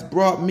hast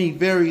brought me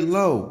very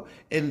low,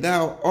 and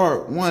thou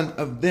art one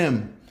of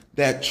them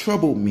that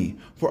troubled me.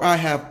 For I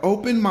have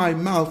opened my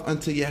mouth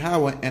unto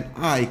Yahweh, and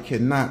I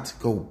cannot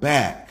go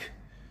back.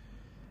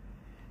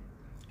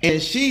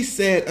 And she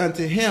said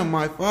unto him,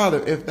 my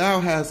father, if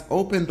thou hast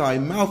opened thy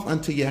mouth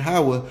unto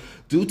Yahweh,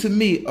 do to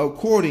me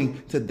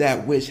according to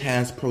that which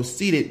has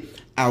proceeded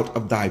out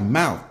of thy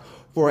mouth.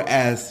 For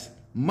as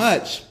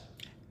much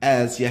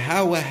as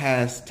Yahweh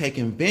has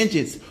taken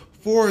vengeance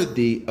for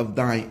thee of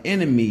thine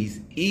enemies,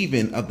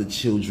 even of the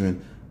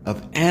children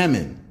of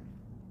Ammon.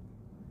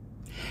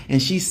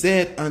 And she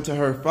said unto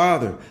her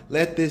father,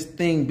 let this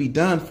thing be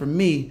done for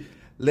me.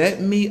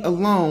 Let me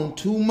alone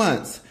 2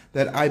 months,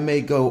 that I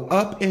may go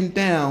up and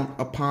down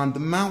upon the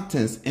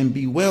mountains and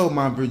bewail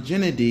my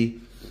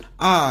virginity,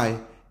 I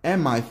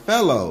and my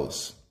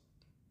fellows.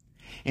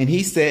 And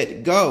he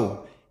said,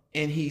 go.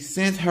 And he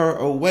sent her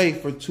away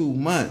for 2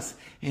 months.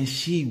 And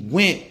she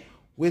went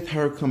with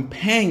her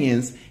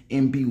companions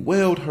and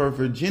bewailed her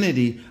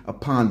virginity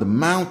upon the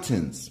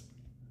mountains.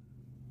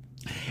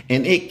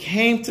 And it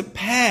came to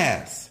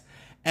pass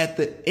at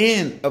the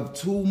end of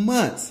 2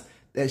 months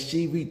that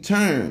she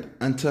returned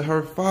unto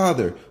her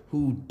father,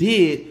 who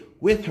did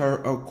with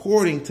her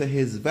according to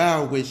his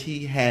vow which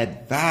he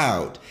had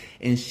vowed.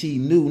 And she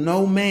knew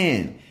no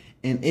man,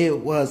 and it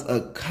was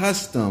a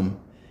custom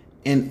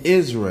in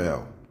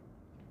Israel.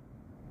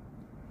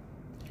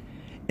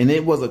 And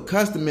it was a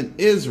custom in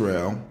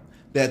Israel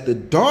that the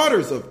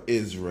daughters of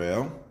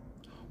Israel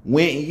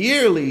went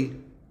yearly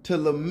to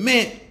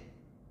lament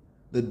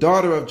the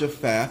daughter of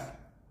Japheth,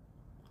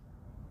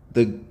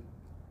 the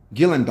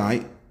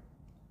Gileadite,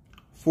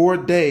 4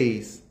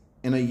 days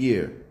in a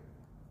year.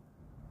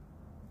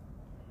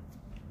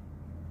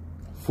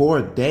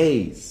 4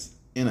 days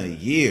in a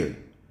year.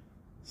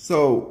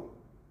 So,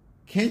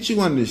 can't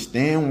you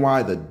understand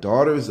why the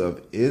daughters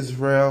of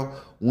Israel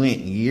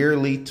went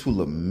yearly to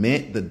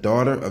lament the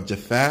daughter of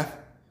Japheth?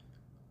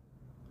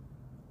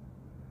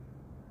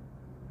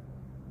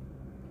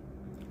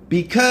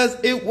 Because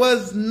it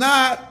was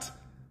not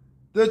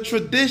the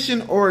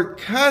tradition or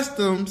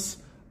customs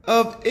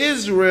of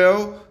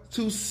Israel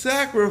to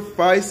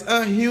sacrifice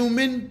a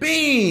human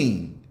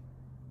being.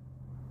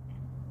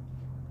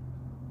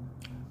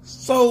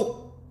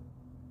 So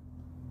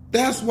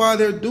that's why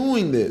they're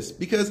doing this.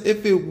 Because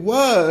if it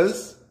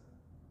was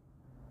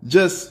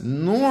just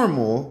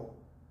normal,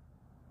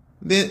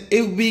 then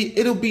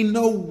it'll be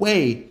no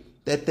way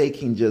that they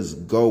can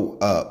just go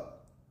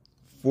up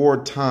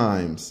 4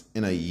 times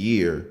in a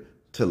year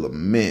to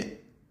lament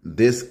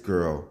this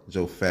girl,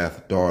 Japheth's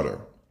daughter.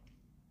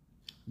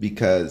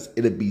 Because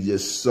it'll be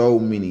just so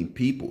many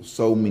people,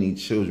 so many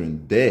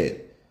children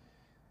dead,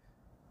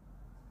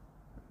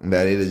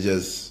 that it'll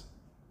just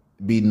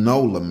be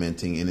no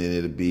lamenting, and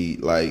it'll be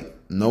like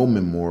no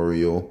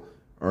memorial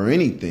or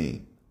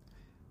anything.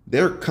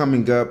 They're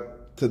coming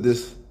up to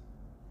this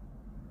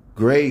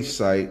grave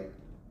site,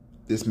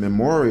 this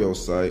memorial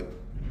site,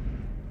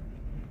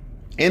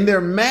 and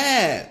they're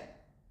mad.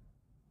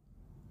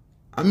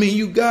 I mean,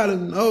 you gotta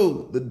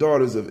know the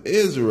daughters of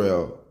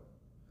Israel.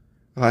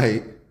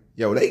 Like,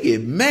 yo, they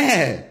get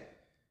mad.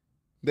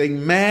 They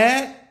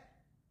mad,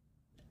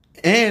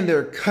 and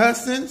they're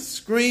cussing,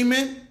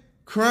 screaming,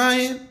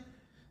 crying,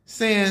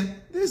 saying,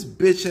 this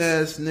bitch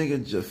ass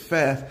nigga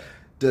Japheth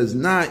does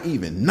not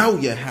even know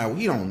Yahweh.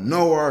 He don't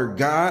know our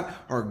God.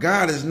 Our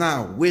God is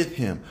not with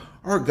him.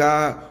 Our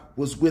God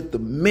was with the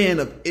men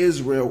of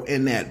Israel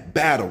in that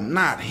battle,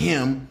 not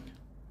him.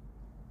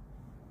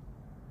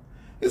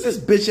 Is this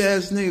bitch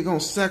ass nigga gonna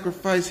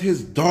sacrifice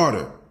his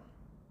daughter?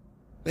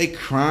 They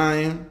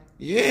crying.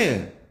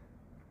 Yeah.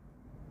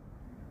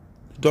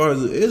 The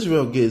daughters of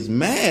Israel gets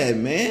mad,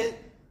 man.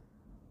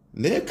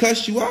 They'll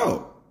cuss you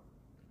out.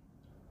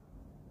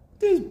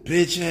 This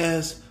bitch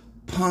ass,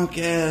 punk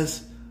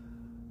ass,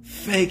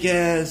 fake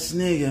ass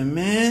nigga,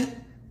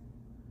 man.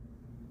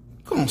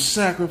 Gonna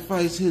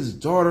sacrifice his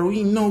daughter.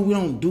 We know we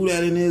don't do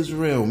that in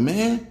Israel,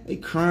 man. They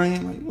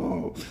crying like,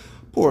 oh,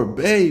 poor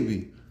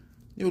baby.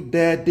 Your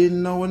dad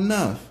didn't know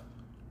enough.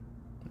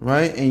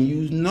 Right? And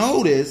you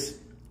notice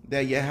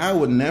that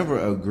Yahweh never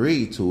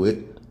agreed to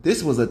it.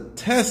 This was a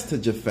test to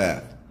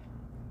Japheth.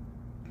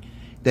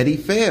 That he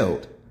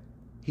failed.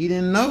 He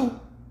didn't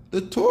know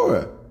the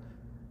Torah.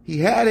 He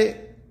had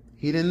it.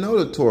 He didn't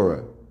know the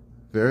Torah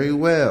very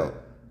well.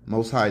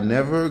 Most High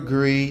never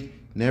agreed,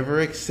 never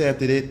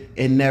accepted it,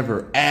 and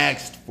never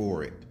asked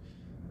for it.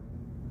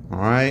 All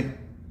right?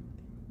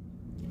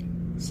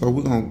 So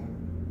we're going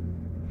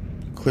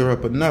to clear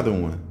up another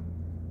one.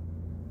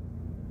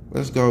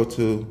 Let's go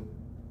to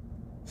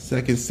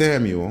 2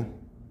 Samuel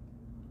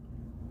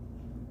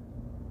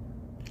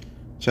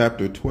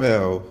chapter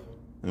 12,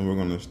 and we're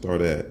going to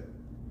start at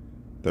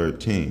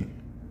 13.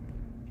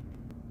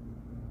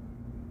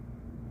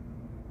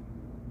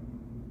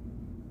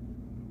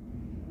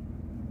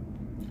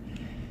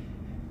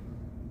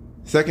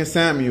 Second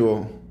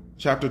Samuel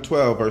chapter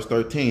 12, verse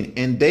 13.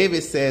 And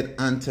David said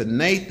unto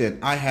Nathan,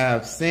 I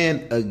have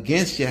sinned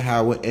against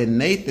Yahweh. And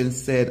Nathan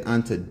said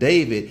unto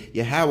David,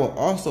 Yahweh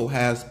also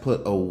has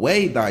put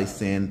away thy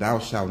sin. Thou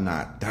shalt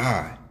not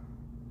die.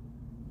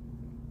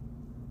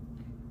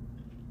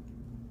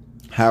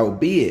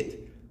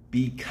 Howbeit,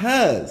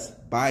 because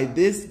by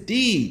this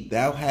deed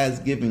thou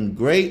hast given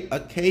great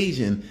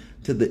occasion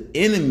to the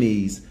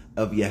enemies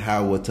of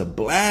Yahweh to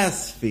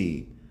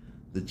blaspheme.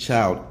 The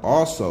child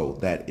also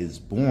that is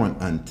born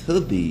unto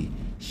thee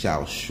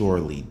shall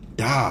surely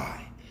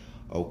die.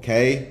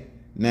 Okay?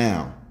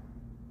 Now,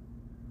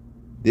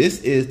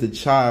 this is the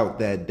child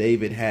that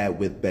David had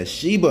with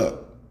Bathsheba.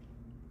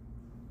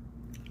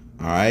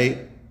 All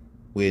right?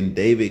 When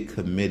David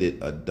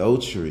committed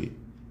adultery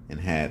and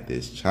had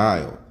this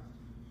child.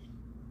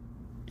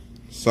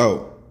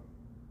 So,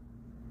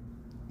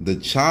 the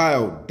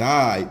child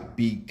died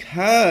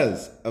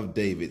because of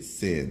David's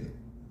sin.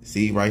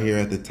 See right here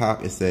at the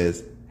top, it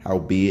says,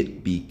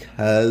 howbeit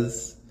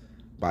because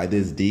by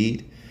this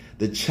deed.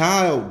 The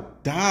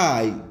child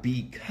died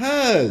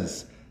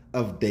because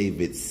of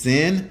David's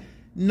sin,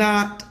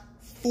 not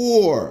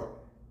for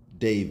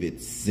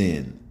David's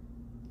sin.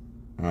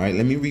 All right,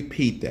 let me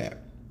repeat that.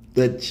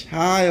 The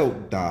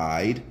child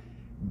died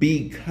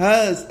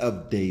because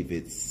of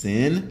David's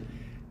sin,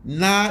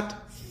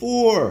 not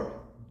for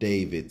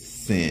David's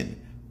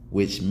sin,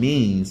 which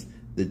means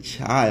the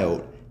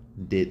child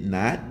did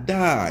not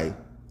die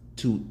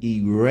to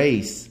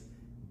erase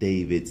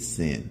David's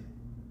sin.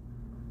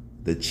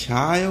 The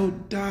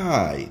child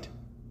died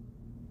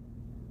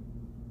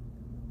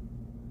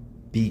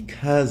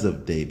because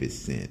of David's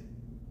sin,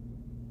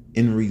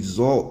 in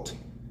result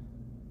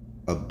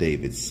of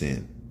David's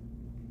sin.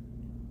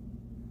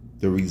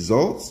 The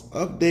results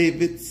of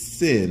David's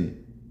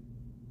sin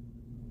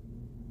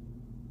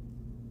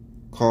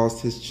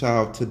caused his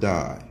child to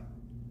die.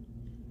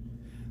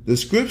 The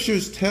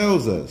scriptures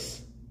tells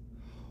us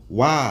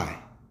why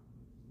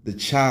the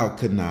child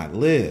could not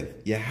live.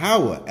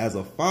 Yahweh, as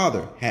a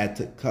father, had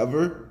to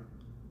cover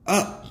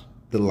up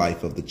the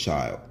life of the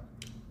child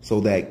so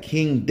that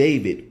King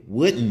David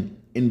wouldn't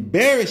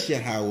embarrass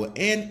Yahweh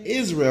and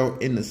Israel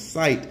in the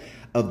sight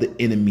of the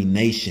enemy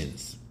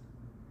nations.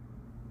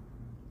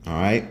 All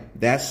right,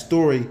 that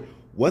story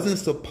wasn't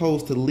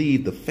supposed to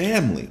leave the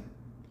family.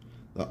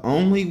 The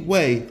only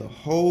way the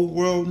whole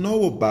world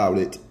know about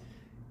it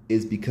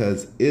is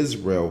because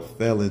Israel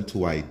fell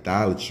into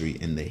idolatry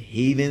and the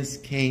heathens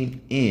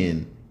came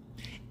in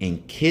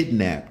and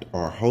kidnapped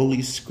our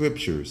holy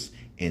scriptures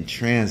and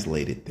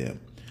translated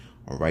them.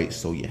 All right,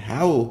 so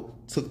Yahweh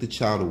took the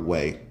child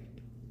away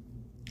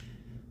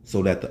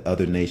so that the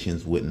other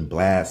nations wouldn't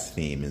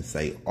blaspheme and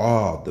say,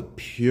 oh, the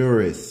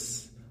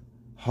purest,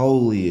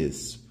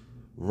 holiest,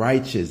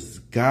 righteous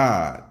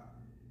God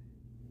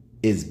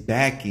is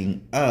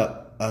backing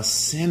up a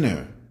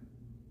sinner.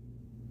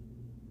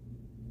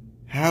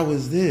 How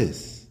is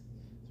this?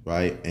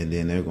 Right? And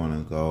then they're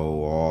going to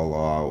go all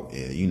out.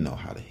 And you know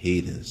how the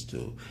heathens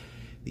do.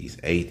 These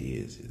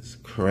atheists is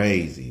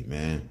crazy,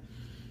 man.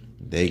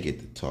 They get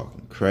to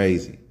talking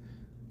crazy.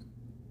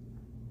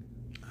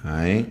 All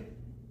right?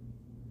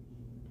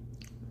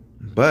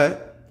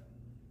 But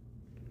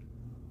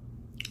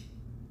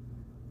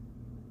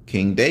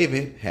King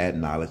David had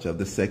knowledge of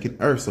the second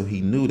earth, so he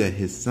knew that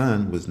his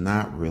son was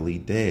not really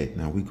dead.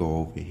 Now we go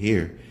over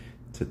here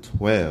to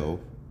 12.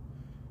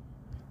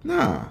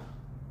 Nah,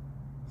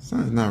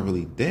 son's not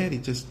really dead. He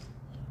just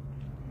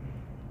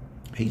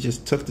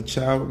took the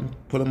child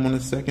and put him on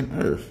the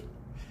second earth.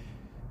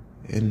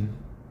 And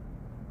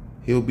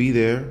he'll be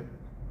there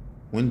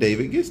when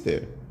David gets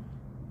there.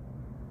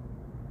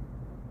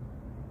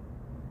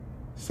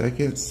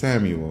 2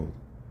 Samuel,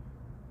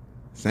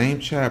 same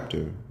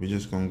chapter. We're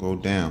just going to go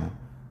down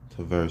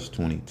to verse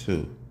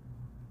 22.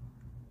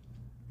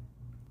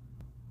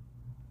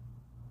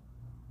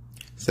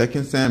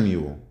 2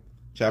 Samuel,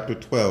 chapter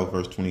 12,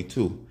 verse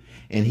 22.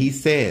 And he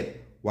said,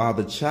 while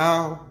the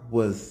child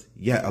was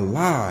yet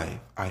alive,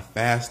 I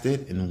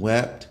fasted and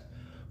wept,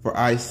 for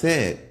I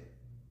said,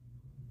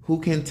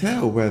 who can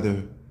tell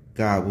whether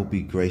God will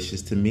be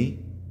gracious to me,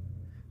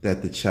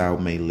 that the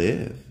child may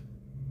live?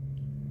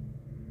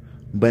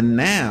 But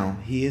now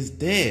he is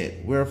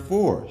dead.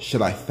 Wherefore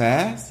should I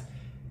fast?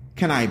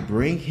 Can I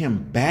bring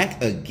him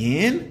back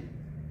again?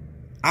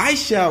 I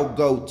shall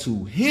go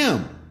to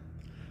him,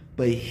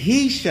 but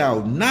he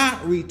shall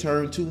not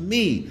return to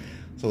me.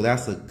 So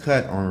that's a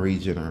cut on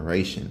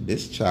regeneration.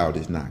 This child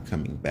is not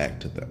coming back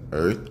to the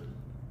earth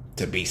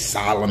to be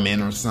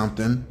Solomon or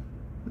something.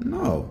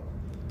 No.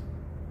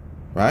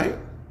 Right?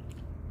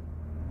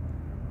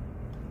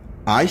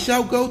 I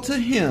shall go to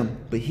him,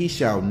 but he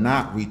shall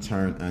not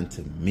return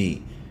unto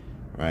me.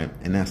 Right?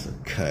 And that's a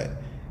cut.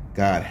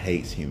 God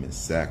hates human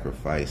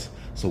sacrifice.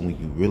 So when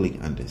you really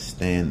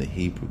understand the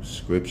Hebrew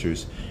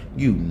scriptures,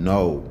 you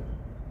know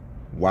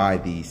why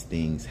these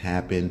things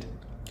happened,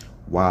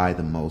 why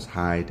the Most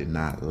High did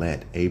not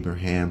let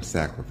Abraham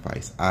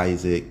sacrifice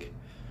Isaac,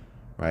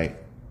 right?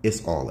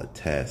 It's all a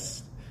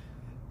test.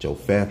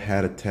 Japheth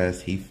had a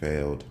test, he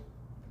failed.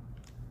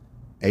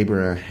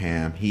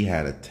 Abraham, he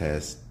had a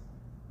test,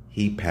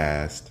 he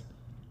passed.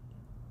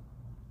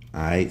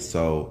 All right,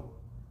 so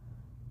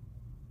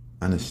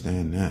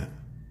understand that.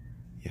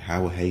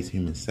 Yahweh hates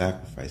human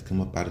sacrifice. Come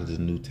up out of the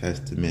New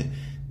Testament.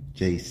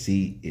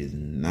 JC is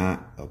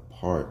not a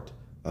part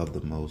of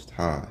the Most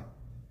High.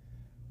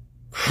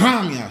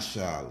 Kram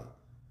Yashala.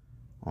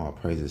 All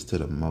praises to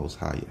the Most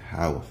High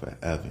Yahweh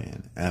forever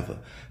and ever.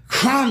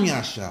 Kram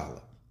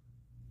Yashala.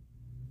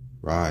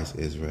 Rise,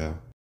 Israel.